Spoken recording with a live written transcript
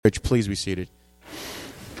Church, please be seated.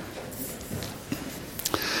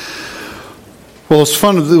 Well, what's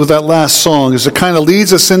fun with that last song is it kind of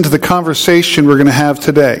leads us into the conversation we're going to have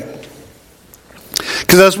today.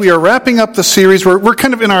 Because as we are wrapping up the series, we're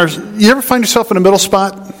kind of in our... You ever find yourself in a middle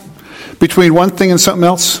spot between one thing and something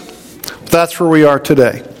else? That's where we are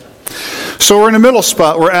today. So we're in a middle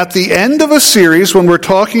spot. We're at the end of a series when we're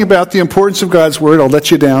talking about the importance of God's Word. I'll let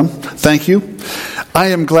you down. Thank you. I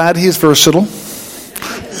am glad He is versatile.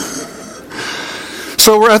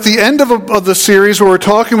 So we're at the end of the series where we're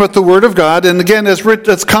talking about the Word of God. And again,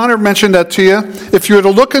 as Connor mentioned that to you, if you were to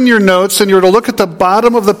look in your notes and you were to look at the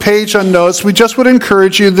bottom of the page on notes, we just would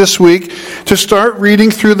encourage you this week to start reading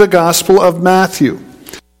through the Gospel of Matthew.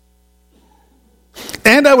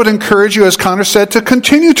 And I would encourage you, as Connor said, to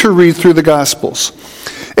continue to read through the Gospels.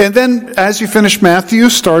 And then, as you finish Matthew,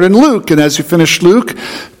 start in Luke. And as you finish Luke,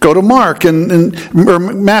 go to Mark. Or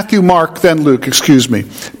Matthew, Mark, then Luke, excuse me.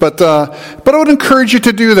 But I would encourage you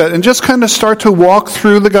to do that and just kind of start to walk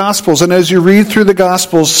through the Gospels. And as you read through the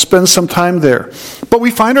Gospels, spend some time there. But we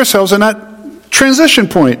find ourselves in that transition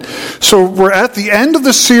point. So we're at the end of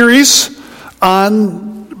the series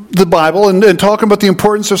on the Bible and talking about the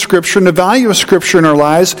importance of Scripture and the value of Scripture in our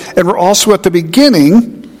lives. And we're also at the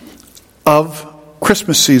beginning of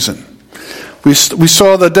Christmas season. We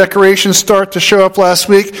saw the decorations start to show up last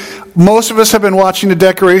week. Most of us have been watching the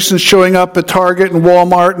decorations showing up at Target and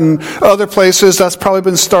Walmart and other places. That's probably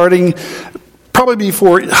been starting probably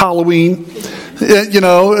before Halloween. You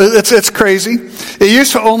know, it's crazy. It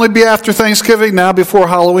used to only be after Thanksgiving, now before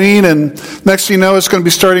Halloween, and next thing you know, it's going to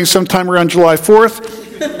be starting sometime around July 4th.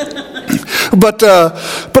 But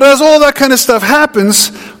as all that kind of stuff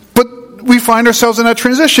happens, we find ourselves in that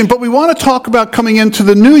transition. But we want to talk about coming into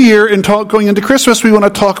the new year and going into Christmas. We want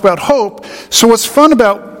to talk about hope. So what's fun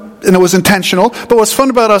about, and it was intentional, but what's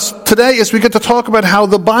fun about us today is we get to talk about how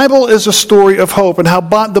the Bible is a story of hope and how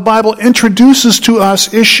the Bible introduces to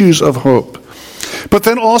us issues of hope. But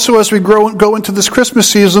then also as we go into this Christmas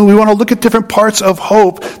season, we want to look at different parts of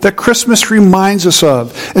hope that Christmas reminds us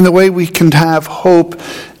of and the way we can have hope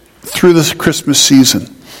through this Christmas season.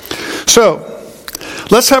 So,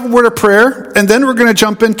 let's have a word of prayer, and then we're going to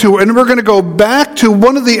jump into, and we're going to go back to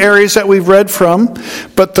one of the areas that we've read from,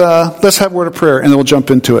 but let's have a word of prayer, and then we'll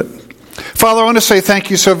jump into it. Father, I want to say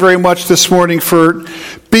thank you so very much this morning for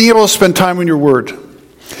being able to spend time in your Word.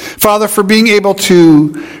 Father, for being able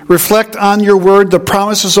to reflect on your Word, the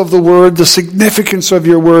promises of the Word, the significance of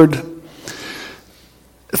your Word.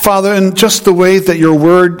 Father, and just the way that your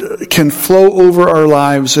Word can flow over our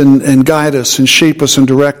lives and guide us and shape us and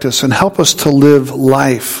direct us and help us to live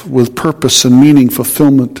life with purpose and meaning,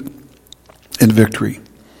 fulfillment, and victory.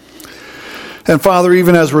 And Father,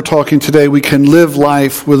 even as we're talking today, we can live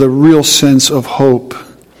life with a real sense of hope.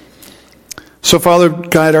 So Father,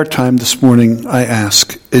 guide our time this morning, I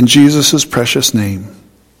ask. In Jesus' precious name,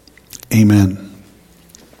 amen.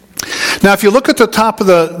 Now, if you look at the top of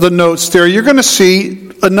the notes there, you're going to see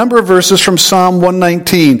a number of verses from Psalm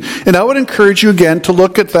 119. And I would encourage you again to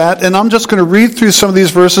look at that. And I'm just going to read through some of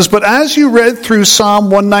these verses. But as you read through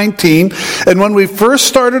Psalm 119, and when we first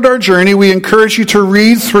started our journey, we encourage you to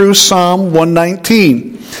read through Psalm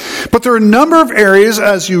 119. But there are a number of areas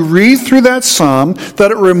as you read through that psalm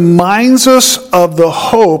that it reminds us of the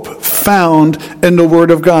hope found in the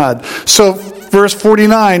Word of God. So, verse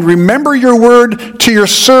 49, remember your word to your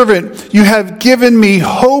servant. You have given me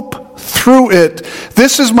hope through it.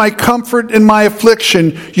 This is my comfort in my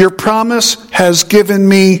affliction. Your promise has given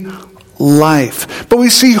me life. But we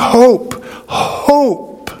see hope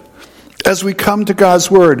as we come to God's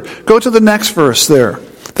word. Go to the next verse there.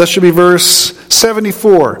 That should be verse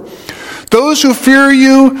 74. Those who fear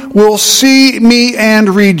you will see me and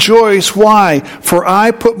rejoice. Why? For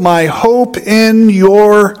I put my hope in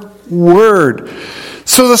your word.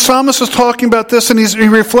 So the psalmist is talking about this and he's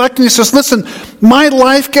reflecting. He says, listen, my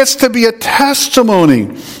life gets to be a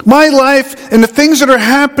testimony. My life and the things that are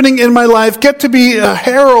happening in my life get to be a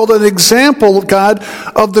herald, an example, God,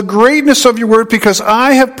 of the greatness of your word because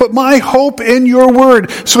I have put my hope in your word.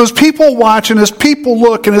 So as people watch and as people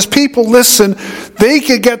look and as people listen, they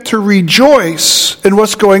can get to rejoice in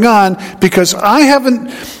what's going on because I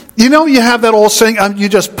haven't... You know, you have that old saying, you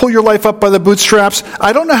just pull your life up by the bootstraps.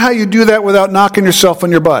 I don't know how you do that without knocking yourself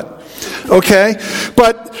on your butt. Okay?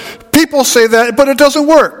 But people say that, but it doesn't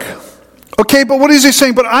work. Okay, but what is he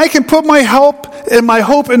saying? But I can put my hope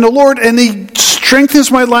in the Lord, and he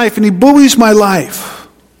strengthens my life, and he buoys my life.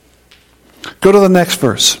 Go to the next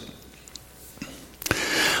verse.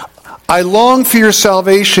 I long for your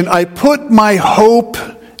salvation. I put my hope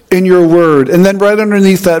in your word. And then right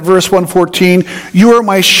underneath that, verse 114, you are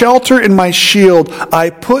my shelter and my shield. I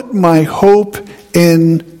put my hope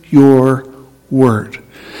in your word.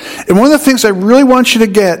 And one of the things I really want you to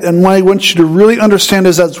get, and what I want you to really understand,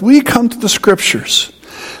 is as we come to the Scriptures,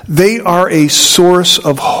 they are a source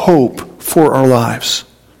of hope for our lives.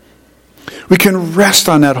 We can rest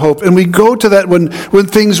on that hope. And we go to that when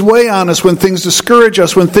things weigh on us, when things discourage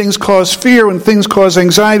us, when things cause fear, when things cause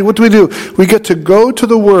anxiety. What do? We get to go to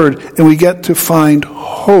the Word and we get to find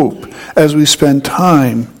hope as we spend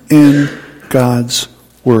time in God's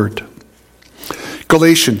Word.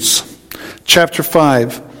 Galatians chapter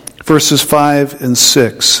 5, verses 5 and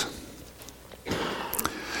 6.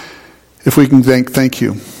 If we can thank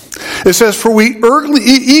you. It says, for we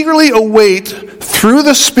eagerly await through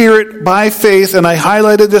the Spirit by faith, and I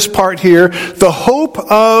highlighted this part here, the hope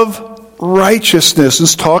of righteousness.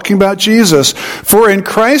 It's talking about Jesus. For in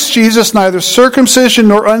Christ Jesus neither circumcision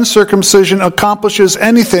nor uncircumcision accomplishes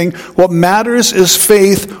anything. What matters is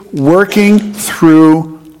faith working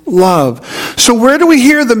through love. So where do we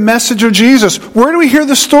hear the message of Jesus? Where do we hear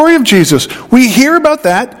the story of Jesus? We hear about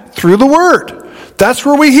that through the Word. That's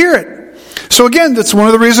where we hear it. So again, that's one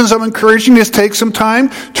of the reasons I'm encouraging you to take some time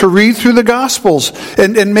to read through the Gospels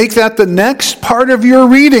and make that the next part of your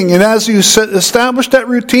reading. And as you establish that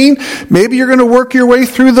routine, maybe you're going to work your way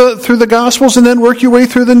through the Gospels and then work your way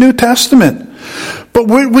through the New Testament. But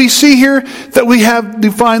we see here that we have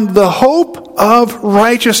defined the hope of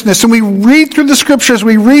righteousness. And we read through the Scriptures,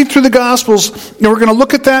 we read through the Gospels, and we're going to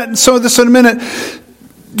look at that and some of this in a minute.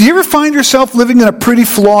 Do you ever find yourself living in a pretty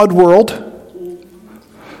flawed world?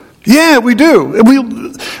 Yeah, we do.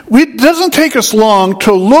 It doesn't take us long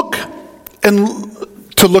to look in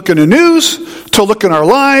the news, to look in our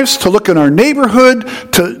lives, to look in our neighborhood,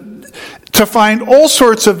 to find all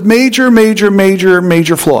sorts of major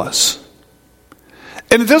flaws.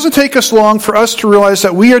 And it doesn't take us long for us to realize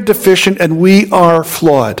that we are deficient and we are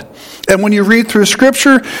flawed. And when you read through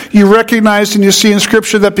Scripture, you recognize and you see in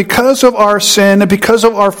Scripture that because of our sin and because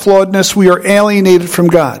of our flawedness, we are alienated from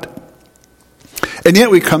God. And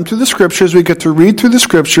yet we come to the Scriptures, we get to read through the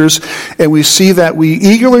Scriptures, and we see that we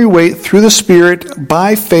eagerly wait through the Spirit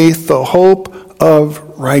by faith the hope of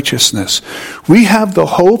righteousness. We have the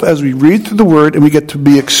hope as we read through the Word, and we get to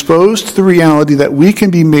be exposed to the reality that we can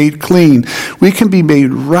be made clean, we can be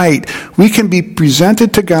made right, we can be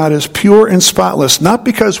presented to God as pure and spotless, not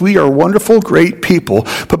because we are wonderful, great people,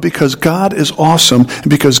 but because God is awesome, and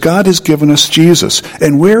because God has given us Jesus.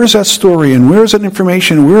 And where is that story, and where is that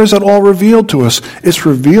information, and where is that all revealed to us? It's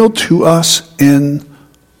revealed to us in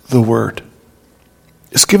the Word.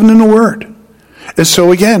 It's given in the Word. And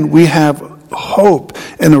so again, we have hope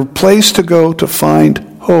and a place to go to find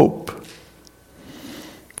hope.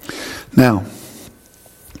 Now,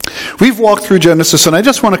 we've walked through Genesis, and I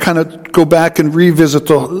just want to kind of go back and revisit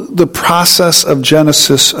the process of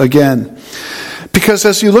Genesis again. Because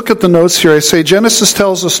as you look at the notes here, I say Genesis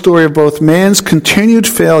tells the story of both man's continued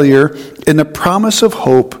failure and the promise of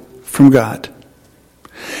hope from God.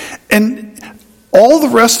 And all the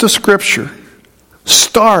rest of Scripture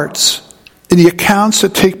starts in the accounts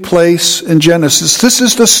that take place in Genesis. This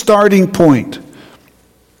is the starting point.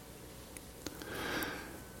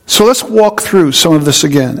 So let's walk through some of this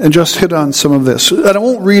again and just hit on some of this. And I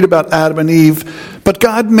won't read about Adam and Eve, but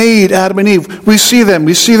God made Adam and Eve. We see them.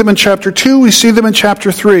 We see them in chapter 2. We see them in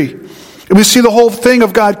chapter 3. And we see the whole thing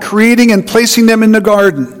of God creating and placing them in the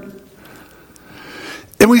garden.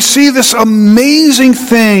 And we see this amazing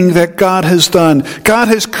thing that God has done. God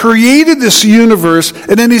has created this universe,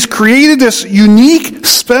 and then He's created this unique,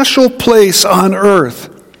 special place on earth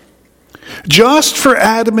just for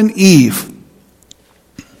Adam and Eve.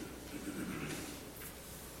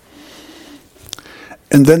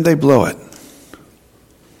 And then they blow it.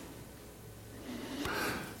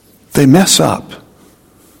 They mess up.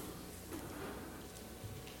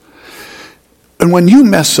 And when you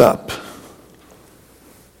mess up,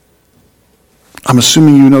 I'm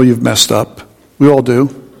assuming you know you've messed up. We all do.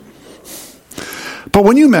 But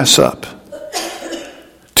when you mess up,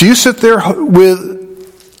 do you sit there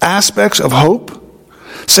with aspects of hope?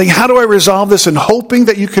 Saying, how do I resolve this? And hoping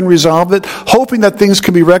that you can resolve it. Hoping that things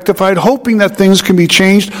can be rectified. Hoping that things can be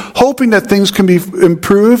changed. Hoping that things can be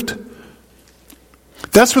improved.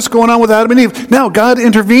 That's what's going on with Adam and Eve. Now, God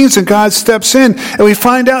intervenes and God steps in. And we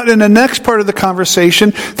find out in the next part of the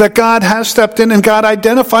conversation that God has stepped in and God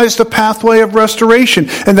identifies the pathway of restoration.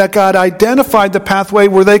 And that God identified the pathway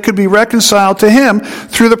where they could be reconciled to Him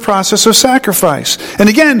through the process of sacrifice. And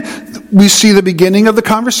again, we see the beginning of the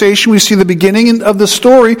conversation, we see the beginning of the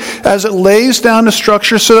story as it lays down the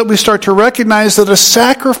structure so that we start to recognize that a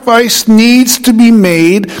sacrifice needs to be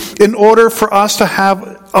made in order for us to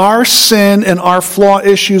have our sin and our flaw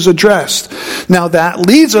issues addressed. Now that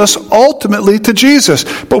leads us ultimately to Jesus,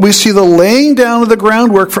 but we see the laying down of the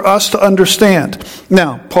groundwork for us to understand.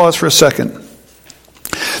 Now, pause for a second.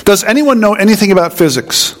 Does anyone know anything about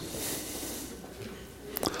physics?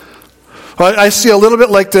 I see a little bit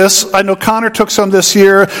like this. I know Connor took some this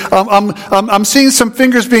year. I'm seeing some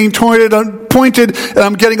fingers being pointed, and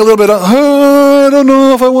I'm getting a little bit of, I don't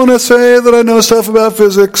know if I want to say that I know stuff about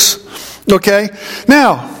physics. Okay?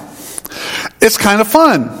 Now, it's kind of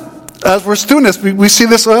fun. As we're doing this, we see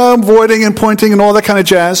this voiding and pointing and all that kind of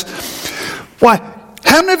jazz. Why?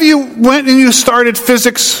 How many of you went and you started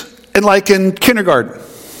physics in kindergarten?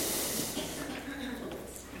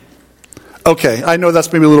 Okay, I know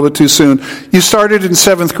that's maybe a little bit too soon. You started in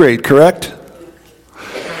 7th grade, correct?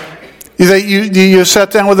 You sat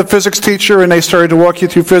down with a physics teacher and they started to walk you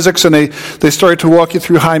through physics and they started to walk you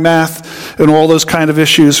through high math and all those kind of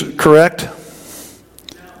issues, correct?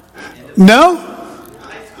 No?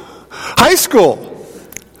 High school?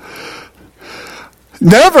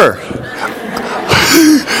 Never.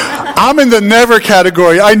 I'm in the never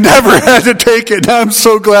category. I never had to take it. I'm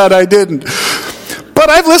so glad I didn't. But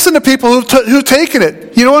I've listened to people who've taken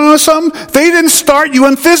it. You know what I know something? They didn't start you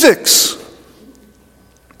in physics.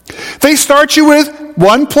 They start you with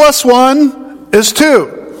 1 + 1 is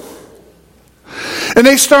 2. And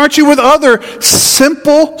they start you with other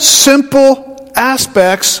simple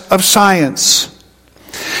aspects of science.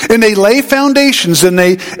 And they lay foundations and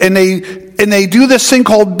they do this thing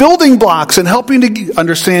called building blocks and helping to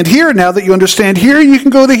understand here. Now that you understand here, you can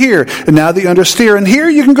go to here. And now that you understand here,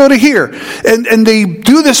 you can go to here. And they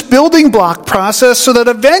do this building block process so that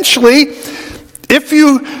eventually, if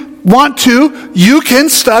you want to, you can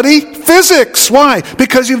study physics. Why?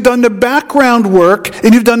 Because you've done the background work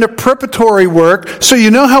and you've done the preparatory work, so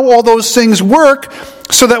you know how all those things work,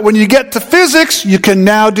 so that when you get to physics, you can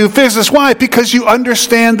now do physics. Why? Because you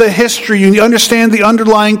understand the history, you understand the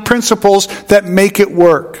underlying principles that make it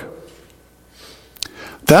work.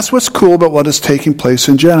 That's what's cool about what is taking place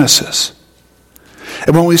in Genesis.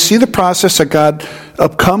 And when we see the process that God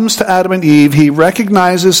comes to Adam and Eve, he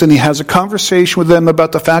recognizes and he has a conversation with them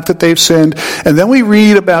about the fact that they've sinned. And then we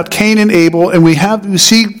read about Cain and Abel, and we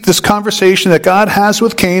see this conversation that God has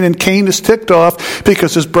with Cain, and Cain is ticked off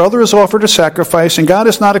because his brother has offered a sacrifice, and God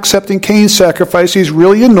is not accepting Cain's sacrifice. He's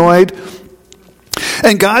really annoyed.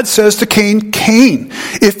 And God says to Cain, Cain,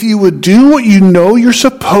 if you would do what you know you're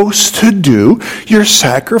supposed to do, your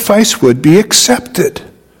sacrifice would be accepted.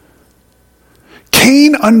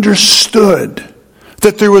 Cain understood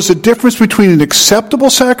that there was a difference between an acceptable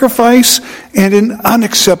sacrifice and an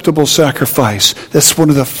unacceptable sacrifice. That's one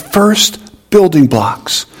of the first building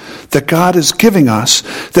blocks that God is giving us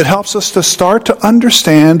that helps us to start to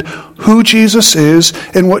understand who Jesus is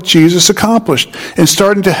and what Jesus accomplished, and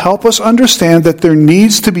starting to help us understand that there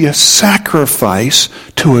needs to be a sacrifice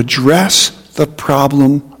to address the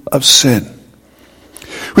problem of sin.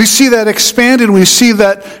 We see that expanded. We see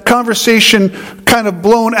that conversation kind of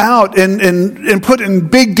blown out and put in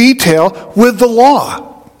big detail with the law.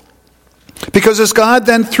 Because as God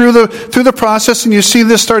then through the process, and you see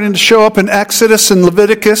this starting to show up in Exodus and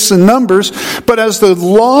Leviticus and Numbers, but as the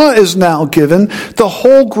law is now given, the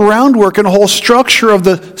whole groundwork and the whole structure of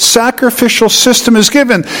the sacrificial system is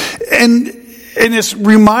given. And it's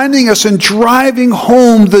reminding us and driving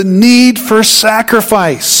home the need for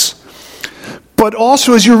sacrifice. But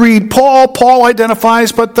also as you read Paul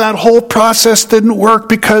identifies, but that whole process didn't work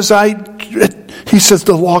because he says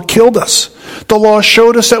the law killed us. The law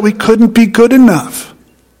showed us that we couldn't be good enough.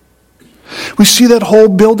 We see that whole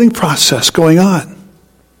building process going on.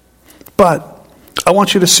 But I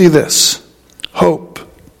want you to see this. Hope.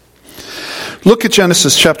 Look at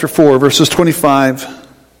Genesis chapter 4, verses 25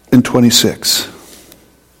 and 26.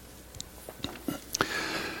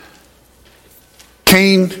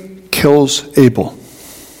 Cain kills Abel.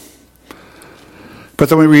 But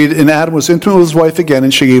then we read, and Adam was intimate with his wife again,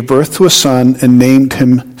 and she gave birth to a son and named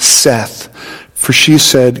him Seth. For she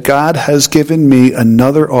said, God has given me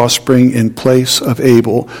another offspring in place of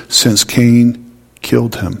Abel, since Cain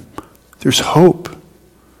killed him. There's hope.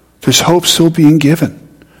 There's hope still being given.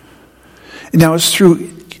 Now it's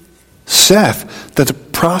through Seth that the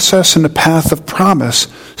process and the path of promise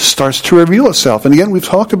starts to reveal itself. And again, we've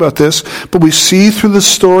talked about this, but we see through the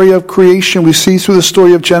story of creation, we see through the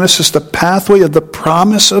story of Genesis, the pathway of the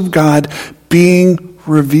promise of God being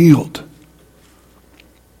revealed.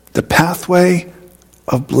 The pathway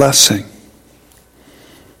of blessing.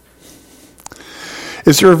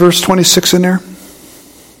 Is there a verse 26 in there?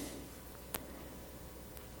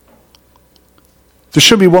 There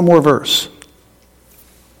should be one more verse.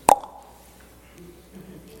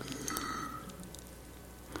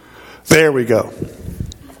 There we go.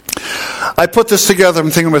 I put this together. I'm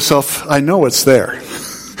thinking to myself, I know it's there.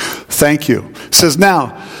 Thank you. It says,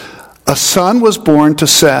 now, a son was born to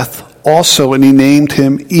Seth also, and he named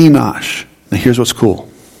him Enosh. Now here's what's cool.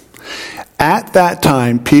 At that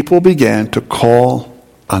time, people began to call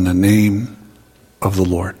on the name of the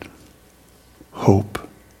Lord. Hope.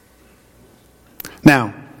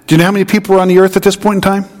 Now, do you know how many people were on the earth at this point in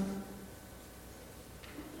time?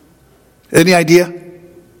 Any idea?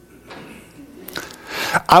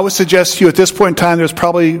 I would suggest to you at this point in time, there's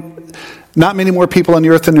probably not many more people on the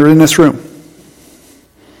earth than are in this room.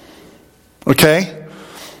 Okay?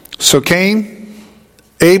 So Cain,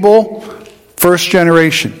 Abel, first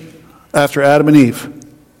generation after Adam and Eve.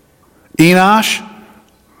 Enosh,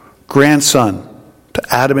 grandson to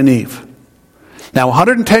Adam and Eve. Now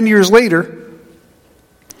 110 years later,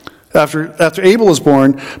 after Abel was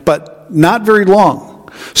born, but not very long.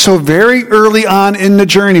 So very early on in the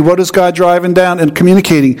journey, what is God driving down and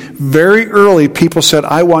communicating? Very early, people said,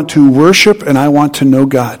 I want to worship and I want to know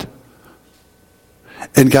God.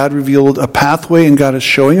 And God revealed a pathway, and God is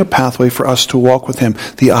showing a pathway for us to walk with Him.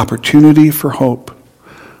 The opportunity for hope.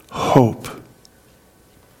 Hope.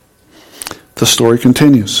 The story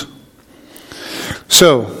continues.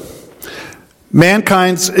 So,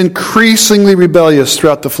 mankind's increasingly rebellious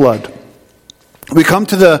throughout the flood. We come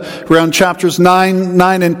to around chapters 9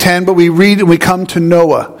 and 10, but we read and we come to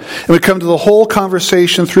Noah. And we come to the whole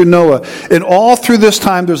conversation through Noah. And all through this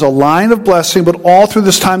time there's a line of blessing, but all through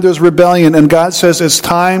this time there's rebellion. And God says it's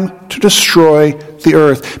time to destroy the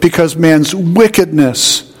earth because man's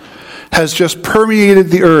wickedness has just permeated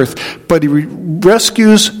the earth. But He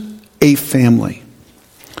rescues a family.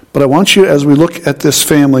 But I want you, as we look at this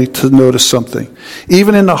family, to notice something.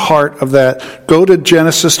 Even in the heart of that, go to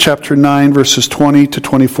Genesis chapter 9, verses 20 to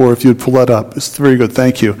 24, if you'd pull that up. It's very good,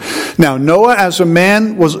 thank you. Now, Noah, as a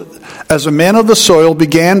man of the soil,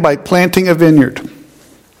 began by planting a vineyard.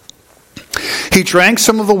 He drank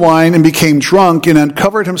some of the wine and became drunk and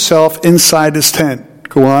uncovered himself inside his tent.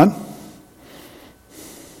 Go on.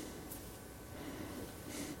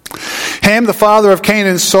 Ham, the father of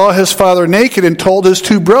Canaan, saw his father naked and told his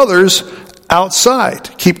two brothers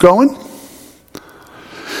outside. Keep going.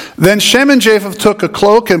 Then Shem and Japheth took a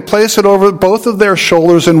cloak and placed it over both of their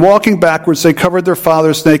shoulders, and walking backwards they covered their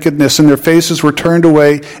father's nakedness, and their faces were turned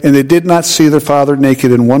away, and they did not see their father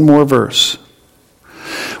naked. And one more verse.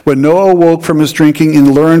 When Noah awoke from his drinking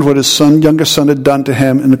and learned what his youngest son had done to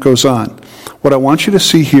him, and it goes on. What I want you to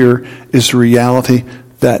see here is the reality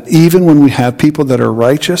that even when we have people that are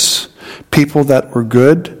righteous, people that were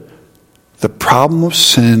good, the problem of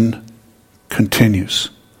sin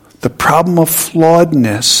continues. The problem of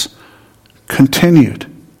flawedness continued.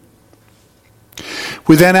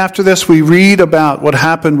 We then, after this, we read about what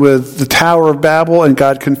happened with the Tower of Babel and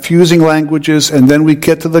God confusing languages, and then we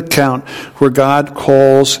get to the account where God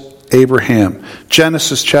calls Abraham.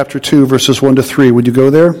 Genesis chapter 2, verses 1 to 3. Would you go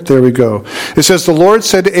there? There we go. It says, the Lord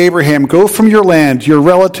said to Abraham, go from your land, your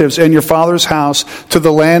relatives, and your father's house to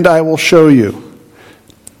the land I will show you.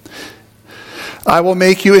 I will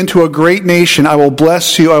make you into a great nation. I will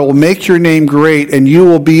bless you. I will make your name great, and you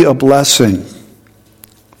will be a blessing.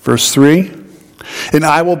 Verse 3. And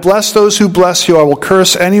I will bless those who bless you. I will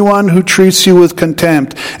curse anyone who treats you with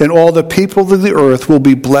contempt. And all the people of the earth will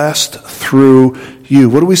be blessed through you.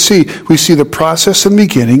 What do we see? We see the process and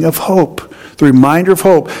beginning of hope. The reminder of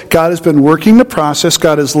hope. God has been working the process.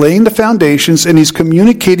 God is laying the foundations, and He's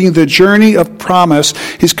communicating the journey of promise.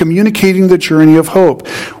 He's communicating the journey of hope.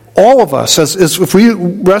 All of us, as if we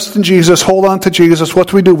rest in Jesus, hold on to Jesus, what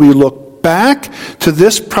do? We look back to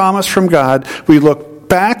this promise from God. We look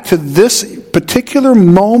back to this particular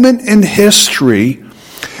moment in history,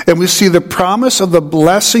 and we see the promise of the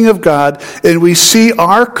blessing of God, and we see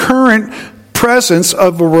our current presence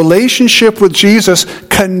of a relationship with Jesus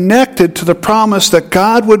connected to the promise that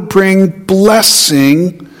God would bring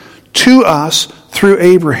blessing to us through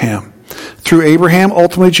Abraham. Through Abraham,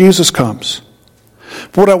 ultimately Jesus comes.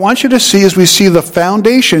 What I want you to see is we see the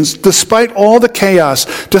foundations, despite all the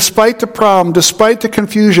chaos, despite the problem, despite the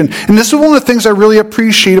confusion. And this is one of the things I really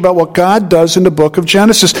appreciate about what God does in the book of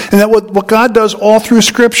Genesis, and that what God does all through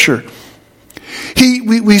Scripture.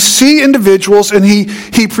 We see individuals, and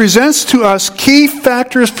he presents to us key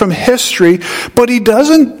factors from history, but He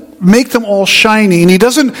doesn't make them all shiny, and He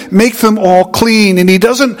doesn't make them all clean, and He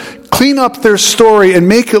doesn't clean up their story and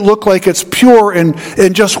make it look like it's pure and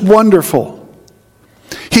just wonderful.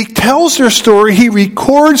 He tells their story, he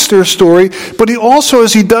records their story, but he also,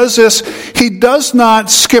 as he does this, he does not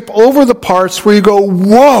skip over the parts where you go,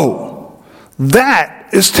 whoa,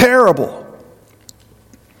 that is terrible.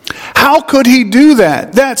 How could he do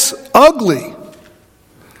that? That's ugly.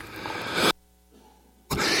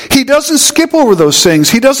 He doesn't skip over those things.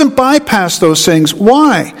 He doesn't bypass those things.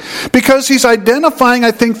 Why? Because he's identifying,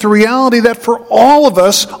 I think, the reality that for all of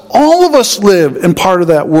us live in part of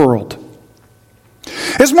that world.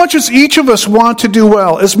 As much as each of us want to do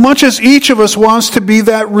well, as much as each of us wants to be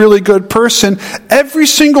that really good person, every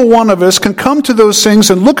single one of us can come to those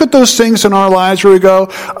things and look at those things in our lives where we go,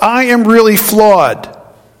 I am really flawed.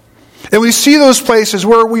 And we see those places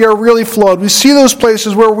where we are really flawed. We see those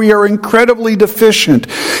places where we are incredibly deficient.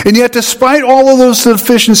 And yet, despite all of those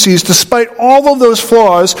deficiencies, despite all of those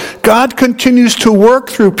flaws, God continues to work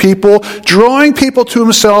through people, drawing people to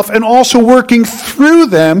himself, and also working through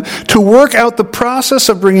them to work out the process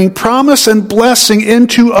of bringing promise and blessing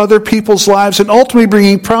into other people's lives, and ultimately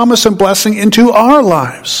bringing promise and blessing into our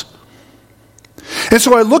lives. And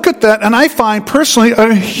so I look at that and I find personally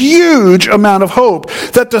a huge amount of hope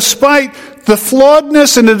that despite the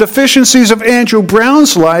flawedness and the deficiencies of Andrew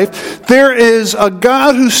Brown's life, there is a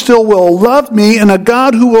God who still will love me, and a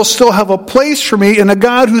God who will still have a place for me, and a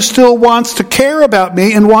God who still wants to care about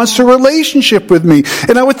me and wants a relationship with me.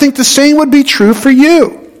 And I would think the same would be true for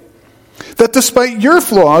you. That despite your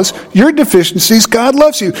flaws, your deficiencies, God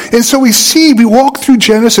loves you. And so we walk through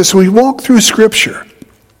Genesis, we walk through Scripture.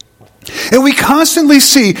 And we constantly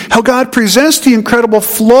see how God presents the incredible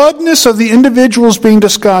flawedness of the individuals being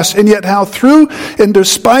discussed, and yet how through and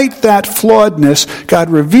despite that flawedness, God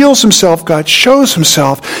reveals himself, God shows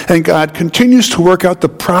himself, and God continues to work out the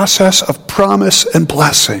process of promise and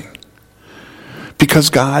blessing. Because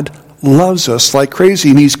God loves us like crazy,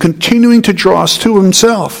 and he's continuing to draw us to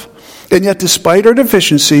himself. And yet, despite our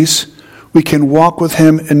deficiencies, we can walk with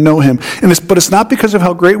him and know him. But it's not because of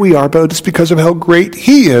how great we are, but it's because of how great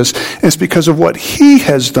he is. And it's because of what he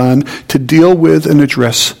has done to deal with and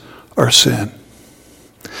address our sin.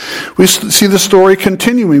 We see the story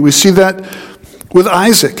continuing. We see that with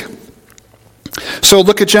Isaac. So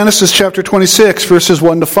look at Genesis chapter 26, verses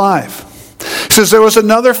 1 to 5. It says, there was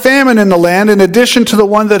another famine in the land in addition to the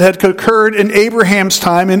one that had occurred in Abraham's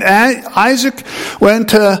time. And Isaac went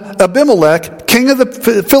to Abimelech, king of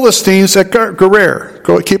the Philistines, at Gerar.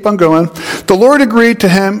 Keep on going. The Lord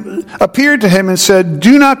appeared to him and said,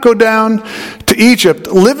 do not go down to Egypt.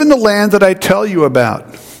 Live in the land that I tell you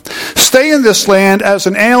about. Stay in this land as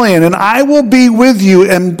an alien, and I will be with you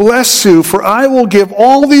and bless you, for I will give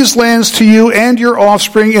all these lands to you and your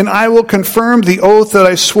offspring, and I will confirm the oath that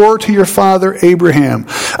I swore to your father Abraham.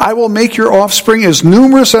 I will make your offspring as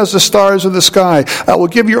numerous as the stars of the sky. I will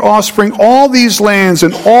give your offspring all these lands,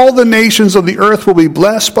 and all the nations of the earth will be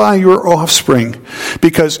blessed by your offspring.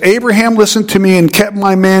 Because Abraham listened to me and kept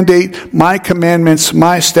my mandate, my commandments,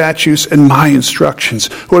 my statutes, and my instructions.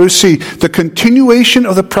 What do we see? The continuation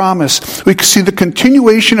of the promise. We see the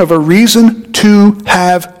continuation of a reason to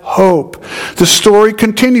have hope. The story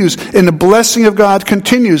continues, and the blessing of God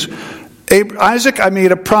continues. Isaac, I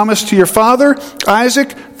made a promise to your father.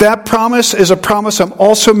 Isaac, that promise is a promise I'm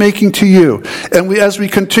also making to you. And as we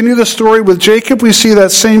continue the story with Jacob, we see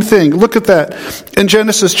that same thing. Look at that in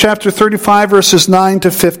Genesis chapter 35, verses 9 to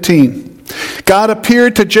 15. God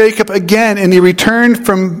appeared to Jacob again, and he returned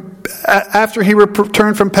after he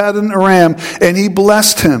returned from Paddan Aram, and he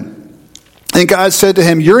blessed him. And God said to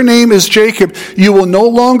him, your name is Jacob. You will no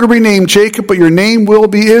longer be named Jacob, but your name will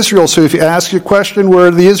be Israel. So if you ask your question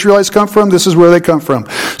where the Israelites come from, this is where they come from.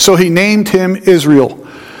 So he named him Israel.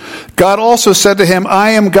 God also said to him, I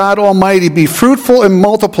am God Almighty. Be fruitful and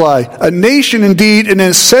multiply. A nation indeed, an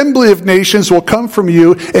assembly of nations will come from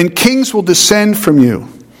you, and kings will descend from you.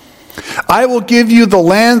 I will give you the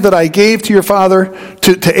land that I gave to your father,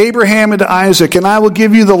 to Abraham and to Isaac, and I will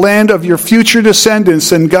give you the land of your future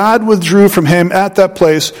descendants. And God withdrew from him at that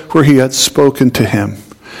place where he had spoken to him.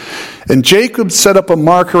 And Jacob set up a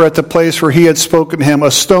marker at the place where he had spoken to him, a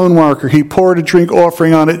stone marker. He poured a drink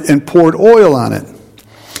offering on it and poured oil on it.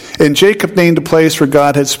 And Jacob named the place where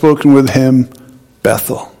God had spoken with him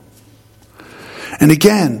Bethel. And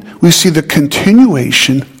again, we see the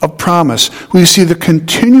continuation of promise. We see the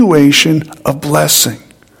continuation of blessing.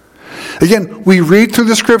 Again, we read through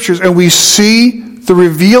the scriptures and we see the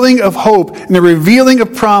revealing of hope and the revealing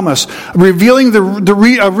of promise, revealing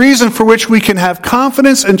a reason for which we can have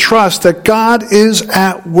confidence and trust that God is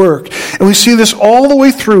at work. And we see this all the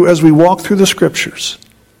way through as we walk through the scriptures.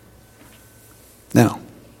 Now,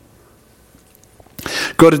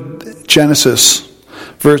 go to Genesis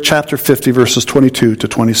chapter 50, verses 22 to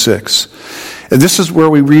 26. And this is where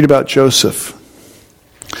we read about Joseph.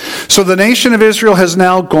 So the nation of Israel has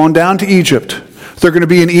now gone down to Egypt. They're going to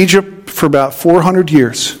be in Egypt for about 400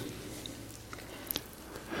 years.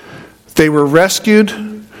 They were rescued.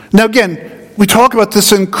 Now again, we talk about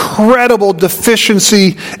this incredible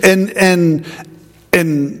deficiency and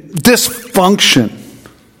dysfunction.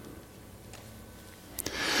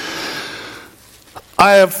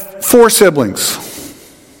 I have 4 siblings.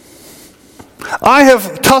 I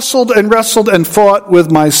have tussled and wrestled and fought with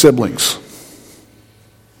my siblings.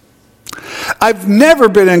 I've never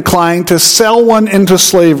been inclined to sell one into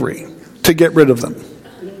slavery to get rid of them.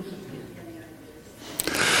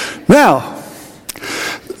 Now,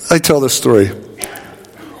 I tell this story.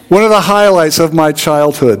 One of the highlights of my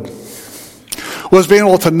childhood was being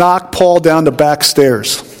able to knock Paul down the back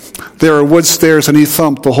stairs. There are wood stairs, and he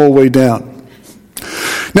thumped the whole way down.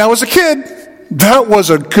 Now, as a kid, that was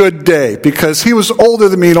a good day because he was older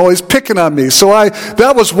than me and always picking on me. So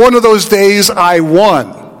that was one of those days I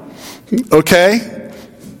won. Okay?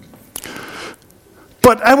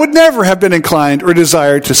 But I would never have been inclined or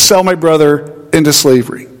desired to sell my brother into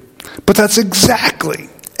slavery. But that's exactly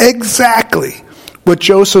what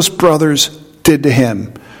Joseph's brothers did to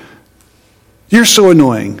him. You're so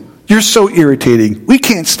annoying. You're so irritating. We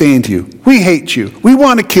can't stand you. We hate you. We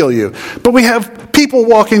want to kill you. But we have people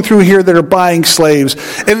walking through here that are buying slaves.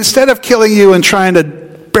 And instead of killing you and trying to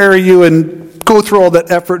bury you and go through all that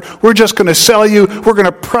effort, we're just going to sell you. We're going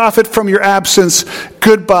to profit from your absence.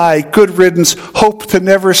 Goodbye. Good riddance. Hope to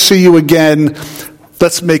never see you again.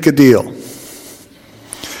 Let's make a deal.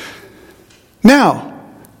 Now,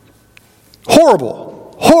 horrible.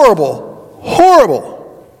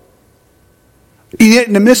 Yet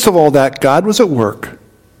in the midst of all that, God was at work.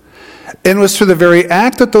 And it was through the very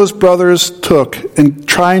act that those brothers took in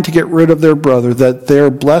trying to get rid of their brother that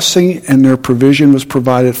their blessing and their provision was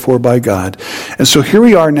provided for by God. And so here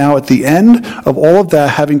we are now at the end of all of that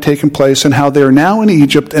having taken place, and how they're now in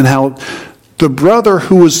Egypt, and how the brother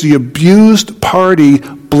who was the abused party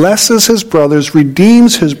blesses his brothers,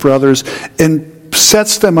 redeems his brothers, and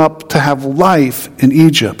sets them up to have life in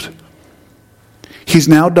Egypt. He's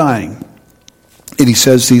now dying. And he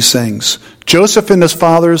says these things. Joseph and his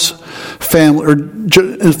father's family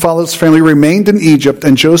remained in Egypt,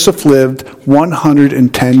 and Joseph lived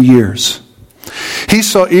 110 years. He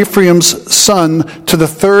saw Ephraim's son to the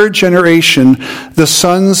 3rd generation. The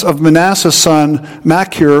sons of Manasseh's son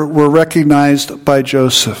Machir were recognized by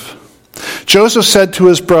Joseph. Joseph said to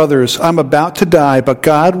his brothers, I'm about to die, but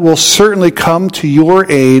God will certainly come to your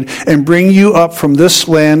aid and bring you up from this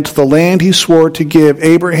land to the land he swore to give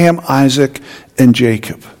Abraham, Isaac, and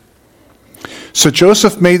Jacob. So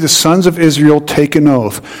Joseph made the sons of Israel take an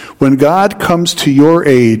oath. When God comes to your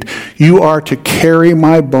aid, you are to carry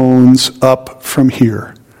my bones up from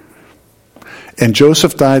here. And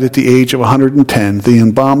Joseph died at the age of 110. They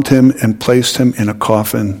embalmed him and placed him in a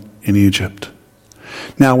coffin in Egypt.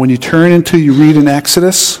 Now, when you read in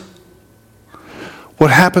Exodus, what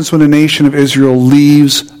happens when the nation of Israel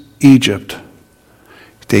leaves Egypt?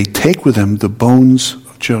 They take with them the bones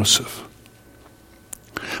of Joseph.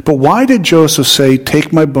 But why did Joseph say,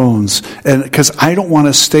 take my bones? And because I don't want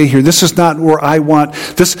to stay here. This is not where I want.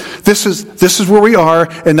 This is where we are,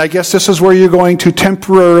 and I guess this is where you're going to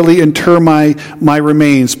temporarily inter my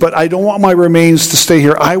remains. But I don't want my remains to stay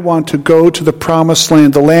here. I want to go to the promised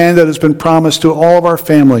land, the land that has been promised to all of our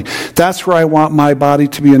family. That's where I want my body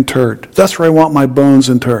to be interred. That's where I want my bones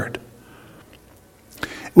interred.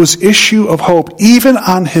 It was issue of hope, even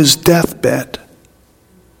on his deathbed.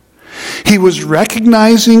 He was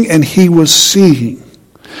recognizing and he was seeing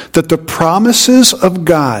that the promises of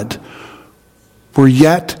God were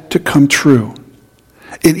yet to come true.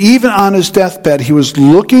 And even on his deathbed, he was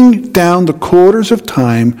looking down the quarters of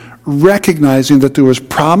time, recognizing that there was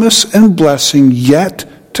promise and blessing yet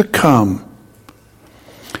to come.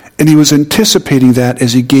 And he was anticipating that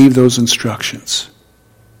as he gave those instructions.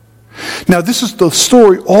 Now, this is the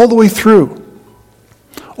story all the way through.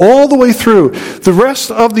 All the way through. The rest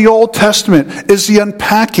of the Old Testament is the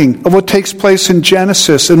unpacking of what takes place in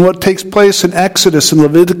Genesis and what takes place in Exodus and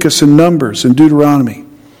Leviticus and Numbers and Deuteronomy.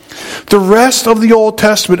 The rest of the Old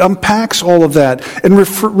Testament unpacks all of that and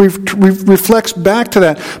reflects back to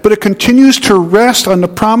that. But it continues to rest on the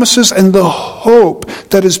promises and the hope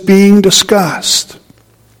that is being discussed.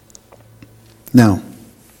 Now,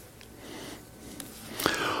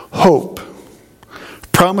 hope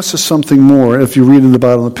promises something more. If you read in the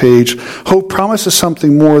bottom of the page, hope promises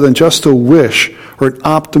something more than just a wish or an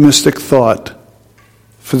optimistic thought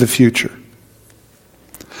for the future.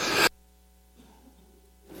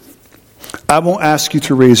 I won't ask you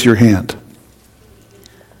to raise your hand.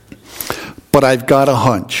 But I've got a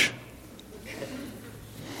hunch.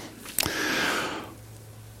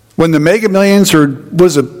 When the Mega Millions, or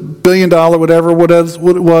was $1 billion, whatever what it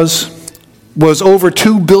was over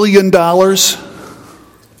 $2 billion,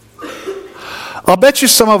 I'll bet you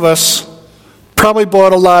some of us probably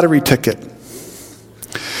bought a lottery ticket.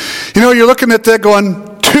 You know, you're looking at that going,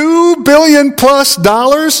 $2 billion plus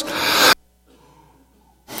dollars?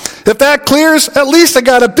 If that clears, at least I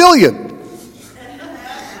got $1 billion.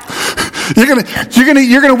 You're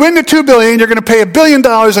gonna win the $2 billion. You're gonna pay $1 billion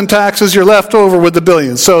in taxes. You're left over with the $1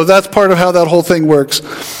 billion. So that's part of how that whole thing works.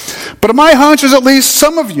 But my hunch is at least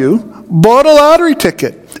some of you bought a lottery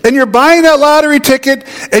ticket, and you're buying that lottery ticket,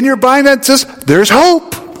 and you're buying that just there's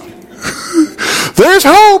hope. There's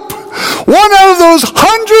hope. One out of those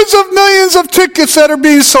hundreds of millions of tickets that are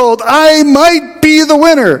being sold, I might be the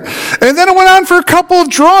winner. And then it went on for a couple of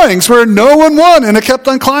drawings where no one won, and it kept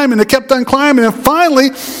on climbing, and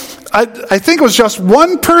finally, I think it was just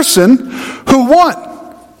one person who won.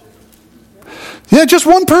 Yeah, just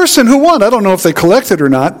one person who won. I don't know if they collected or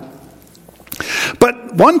not.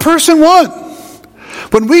 But one person won.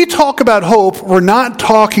 When we talk about hope, we're not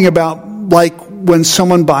talking about like when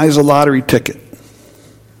someone buys a lottery ticket.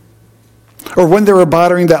 Or when they were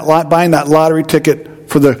buying that lottery ticket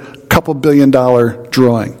for the couple $1 billion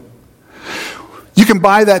drawing. You can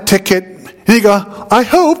buy that ticket and you go, I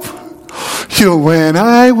hope, when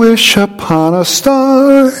I wish upon a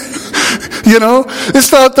star.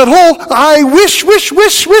 It's not that whole I wish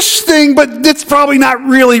thing, but it's probably not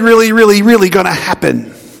really going to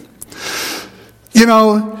happen.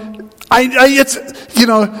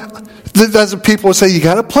 As people say, you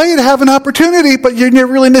got to play to have an opportunity, but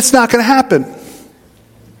it's not going to happen.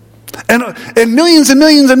 And millions and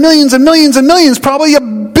millions and millions and millions and millions, probably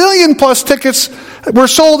 $1 billion plus tickets were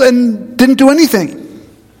sold and didn't do anything.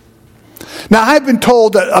 Now, I've been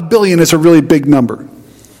told that $1 billion is a really big number.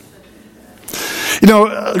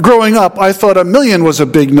 Growing up, I thought $1 million was a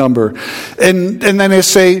big number. And then they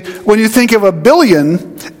say, when you think of $1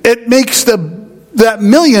 billion, it makes that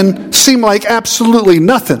million seem like absolutely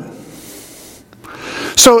nothing.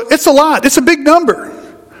 So it's a lot. It's a big number.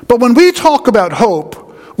 But when we talk about hope,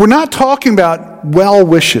 we're not talking about well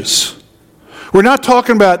wishes. We're not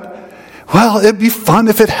talking about, well, it'd be fun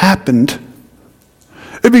if it happened.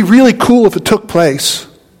 It'd be really cool if it took place.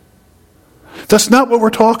 That's not what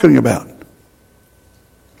we're talking about.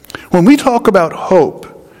 When we talk about hope,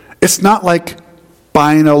 it's not like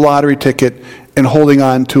buying a lottery ticket and holding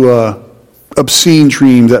on to a obscene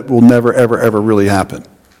dream that will never, ever, ever really happen.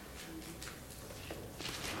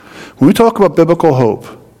 When we talk about biblical hope,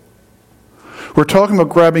 we're talking about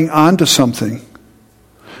grabbing onto something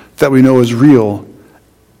that we know is real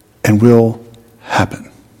and will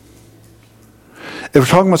happen. If we're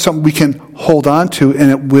talking about something we can hold on to and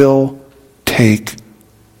it will take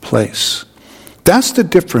place. That's the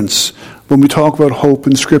difference when we talk about hope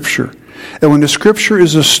in Scripture. And when the Scripture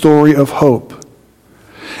is a story of hope,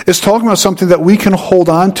 it's talking about something that we can hold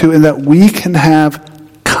on to and that we can have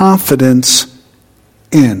confidence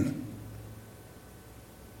in.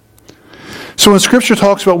 So when Scripture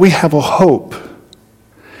talks about we have a hope,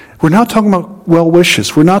 we're not talking about well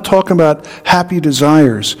wishes. We're not talking about happy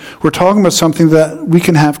desires. We're talking about something that we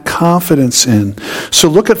can have confidence in. So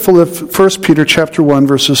look at 1 Peter chapter 1,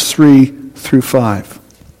 verses 3 through 5.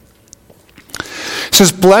 It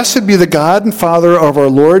says, "Blessed be the God and Father of our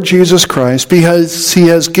Lord Jesus Christ, because he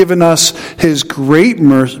has given us his great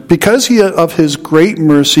mercy. Of his great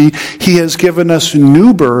mercy, he has given us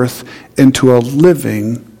new birth into a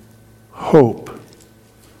living hope."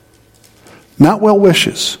 Not well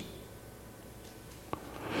wishes.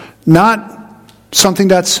 Not something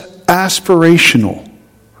that's aspirational.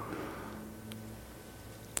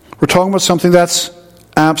 We're talking about something that's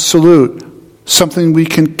absolute. Something we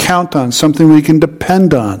can count on. Something we can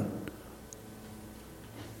depend on.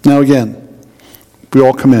 Now again, we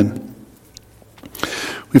all come in.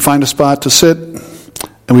 We find a spot to sit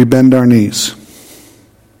and we bend our knees.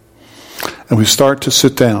 And we start to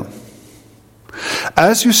sit down.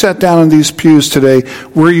 As you sat down in these pews today,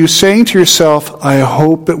 were you saying to yourself, I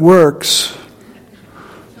hope it works?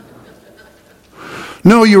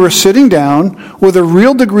 No, you were sitting down with a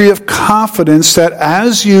real degree of confidence that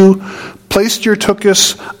as you placed your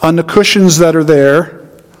tuchus on the cushions that are there,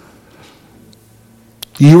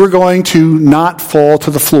 you were going to not fall to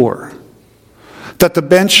the floor. That the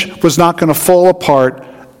bench was not going to fall apart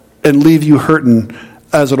and leave you hurting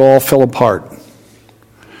as it all fell apart.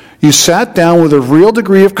 You sat down with a real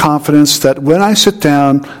degree of confidence that when I sit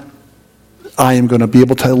down, I am going to be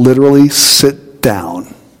able to literally sit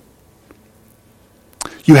down.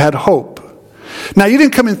 You had hope. Now, you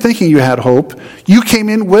didn't come in thinking you had hope. You came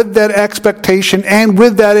in with that expectation and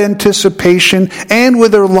with that anticipation and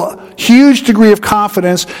with a huge degree of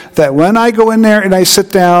confidence that when I go in there and I sit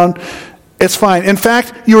down, it's fine. In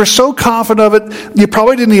fact, you were so confident of it, you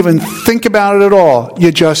probably didn't even think about it at all.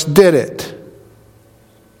 You just did it.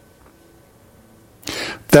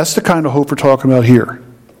 That's the kind of hope we're talking about here.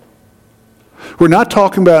 We're not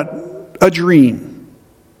talking about a dream.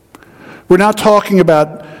 We're not talking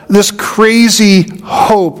about this crazy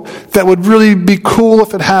hope that would really be cool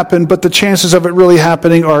if it happened, but the chances of it really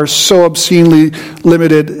happening are so obscenely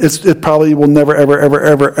limited, it probably will never, ever, ever,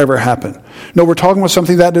 ever, ever happen. No, we're talking about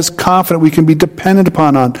something that is confident, we can be dependent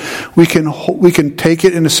upon on. We can take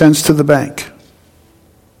it, in a sense, to the bank.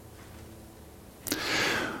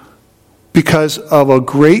 Because of a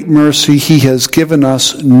great mercy, he has given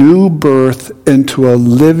us new birth into a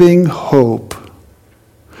living hope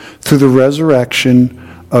through the resurrection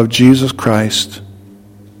of Jesus Christ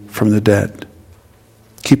from the dead.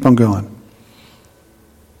 Keep on going.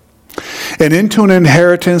 And into an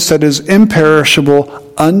inheritance that is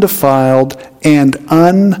imperishable, undefiled, and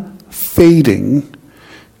unfading,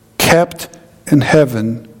 kept in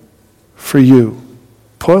heaven for you.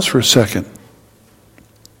 Pause for a second.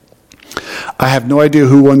 I have no idea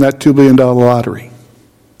who won that $2 billion lottery.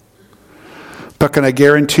 But can I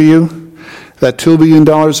guarantee you that $2 billion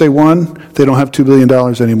they won, they don't have $2 billion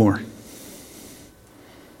anymore.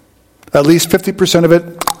 At least 50% of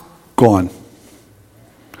it, gone.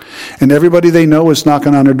 And everybody they know is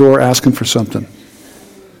knocking on their door asking for something.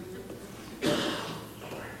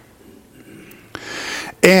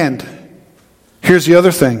 And here's the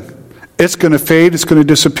other thing. It's going to fade, it's going to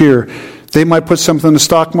disappear. They might put something in the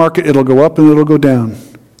stock market, it'll go up and it'll go down.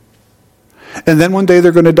 And then one day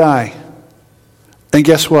they're going to die. And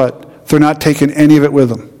guess what? They're not taking any of it with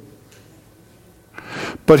them.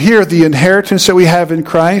 But here, the inheritance that we have in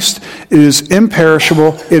Christ, it is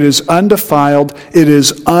imperishable, it is undefiled, it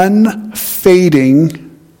is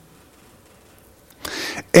unfading,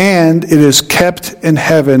 and it is kept in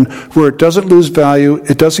heaven where it doesn't lose value,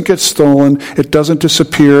 it doesn't get stolen, it doesn't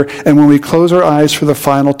disappear, and when we close our eyes for the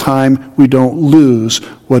final time, we don't lose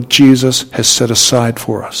what Jesus has set aside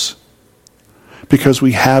for us. Because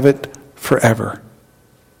we have it forever.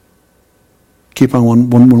 Keep on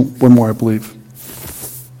one more, I believe.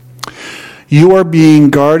 You are being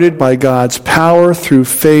guarded by God's power through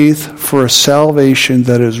faith for a salvation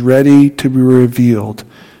that is ready to be revealed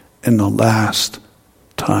in the last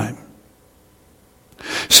time.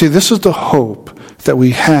 See, this is the hope that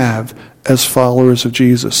we have as followers of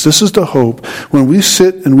Jesus. This is the hope. When we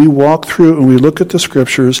sit and we walk through and we look at the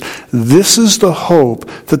scriptures, this is the hope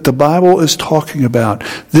that the Bible is talking about.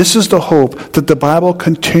 This is the hope that the Bible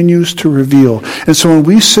continues to reveal. And so when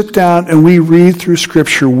we sit down and we read through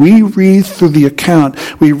scripture, we read through the account,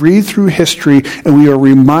 we read through history, and we are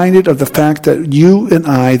reminded of the fact that you and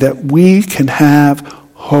I, that we can have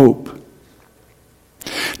hope.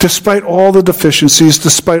 Despite all the deficiencies,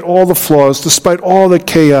 despite all the flaws, despite all the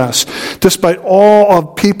chaos, despite all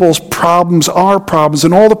of people's problems, our problems,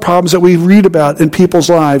 and all the problems that we read about in people's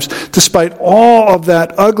lives, despite all of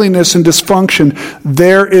that ugliness and dysfunction,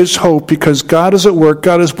 there is hope because God is at work.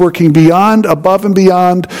 God is working beyond, above and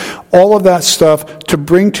beyond all of that stuff to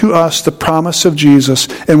bring to us the promise of Jesus.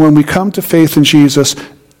 And when we come to faith in Jesus,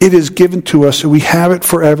 it is given to us and we have it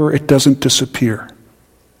forever. It doesn't disappear.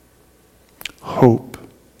 Hope.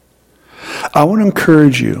 I want to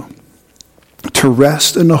encourage you to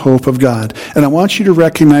rest in the hope of God. And I want you to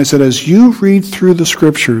recognize that as you read through the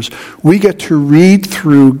scriptures, we get to read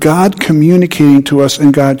through God communicating to us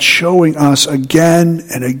and God showing us again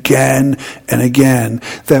and again and again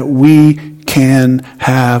that we can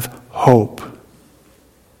have hope.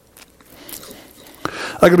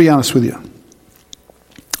 I got to be honest with you.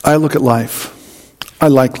 I look at life. I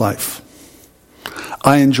like life.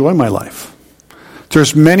 I enjoy my life.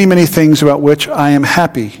 There's many, many things about which I am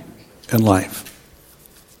happy in life.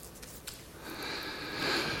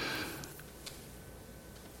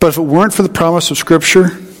 But if it weren't for the promise of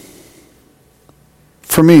Scripture,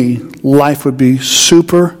 for me, life would be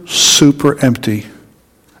super, super empty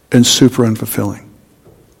and super unfulfilling.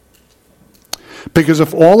 Because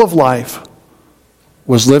if all of life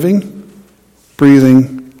was living,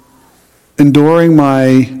 breathing, enduring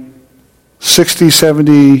my 60,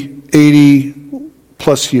 70, 80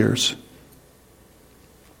 plus years,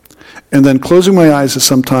 and then closing my eyes at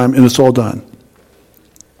some time and it's all done.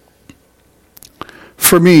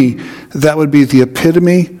 For me, that would be the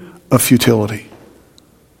epitome of futility.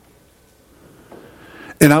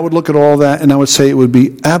 And I would look at all that and I would say it would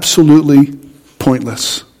be absolutely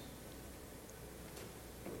pointless.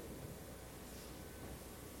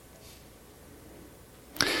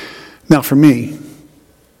 Now for me,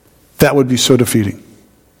 that would be so defeating.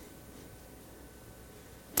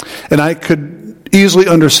 And I could easily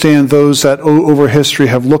understand those that over history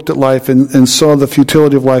have looked at life and saw the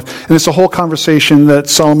futility of life. And it's a whole conversation that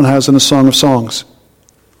Solomon has in the Song of Songs.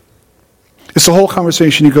 It's the whole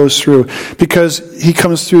conversation he goes through, because he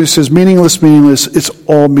comes through and says, meaningless, meaningless, it's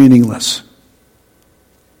all meaningless.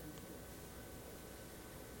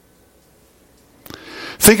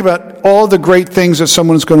 Think about all the great things that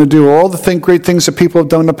someone's going to do, or all the great things that people have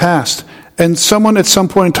done in the past. And someone at some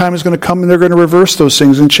point in time is going to come and they're going to reverse those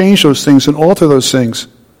things and change those things and alter those things.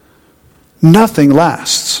 Nothing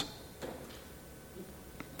lasts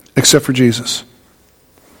except for Jesus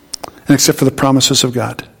and except for the promises of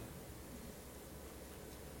God.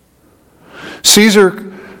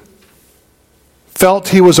 Caesar felt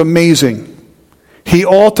he was amazing. He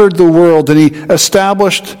altered the world and he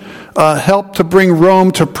established, helped to bring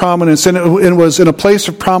Rome to prominence, and it was in a place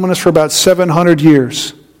of prominence for about 700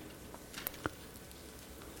 years.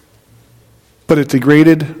 But it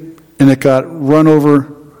degraded and it got run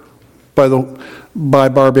over by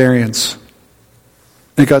barbarians.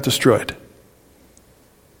 It got destroyed.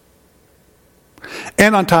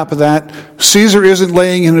 And on top of that, Caesar isn't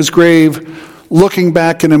laying in his grave looking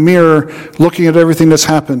back in a mirror, looking at everything that's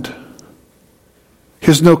happened. He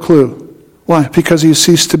has no clue. Why? Because he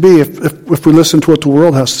ceased to be, if we listen to what the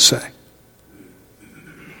world has to say.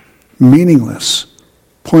 Meaningless.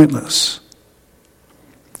 Pointless.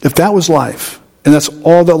 If that was life, and that's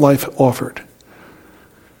all that life offered,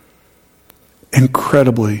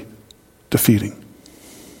 incredibly defeating.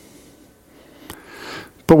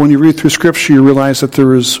 But when you read through Scripture, you realize that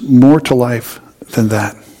there is more to life than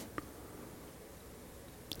that.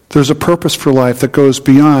 There's a purpose for life that goes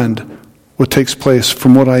beyond what takes place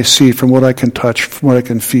from what I see, from what I can touch, from what I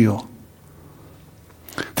can feel.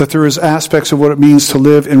 That there is aspects of what it means to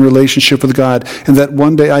live in relationship with God, and that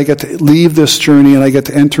one day I get to leave this journey and I get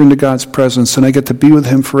to enter into God's presence and I get to be with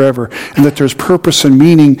Him forever, and that there's purpose and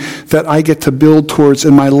meaning that I get to build towards,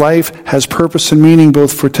 and my life has purpose and meaning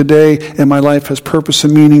both for today, and my life has purpose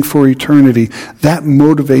and meaning for eternity. That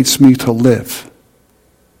motivates me to live.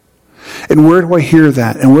 And where do I hear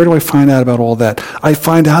that? And where do I find out about all that? I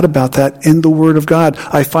find out about that in the Word of God.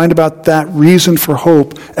 I find about that reason for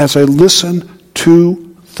hope as I listen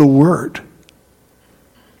to the Word.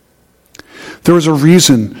 There is a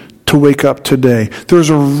reason to wake up today. There's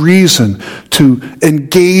a reason to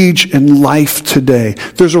engage in life today.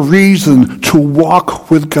 There's a reason to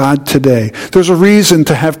walk with God today. There's a reason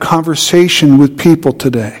to have conversation with people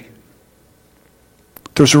today.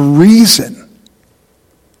 There's a reason.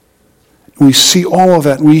 We see all of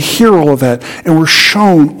that, and we hear all of that, and we're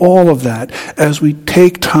shown all of that as we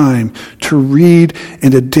take time to read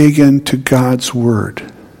and to dig into God's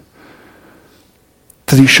Word.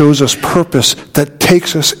 That He shows us purpose that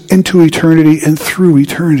takes us into eternity and through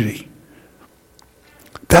eternity.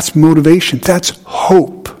 That's motivation. That's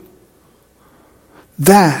hope.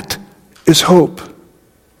 That is hope.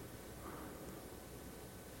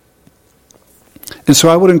 And so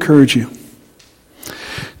I would encourage you,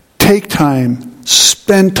 take time,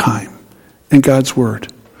 spend time in God's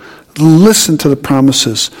Word. Listen to the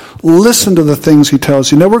promises. Listen to the things He tells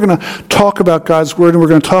you. Now we're going to talk about God's Word, and we're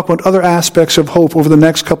going to talk about other aspects of hope over the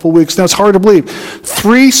next couple of weeks. Now it's hard to believe.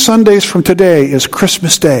 3 Sundays from today is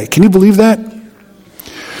Christmas Day. Can you believe that?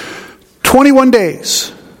 21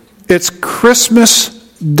 days. It's Christmas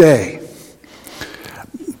Day.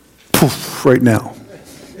 Poof, right now.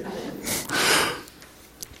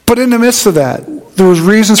 But in the midst of that, there was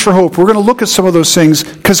reasons for hope. We're going to look at some of those things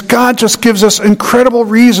because God just gives us incredible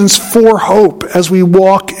reasons for hope as we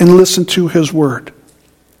walk and listen to His Word.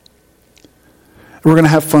 And we're going to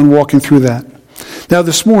have fun walking through that. Now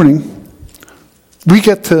this morning, we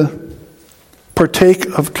get to partake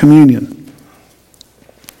of communion.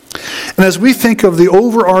 And as we think of the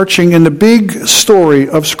overarching and the big story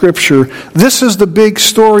of Scripture, this is the big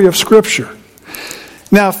story of Scripture.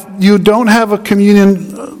 Now, if you don't have a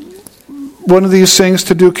communion, one of these things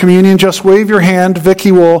to do communion, just wave your hand.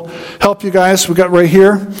 Vicki will help you guys. We got right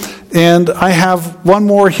here. And I have one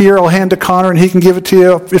more here. I'll hand to Connor and he can give it to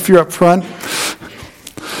you if you're up front.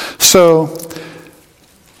 So,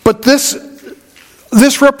 but this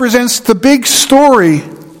represents the big story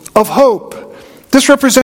of hope. This represents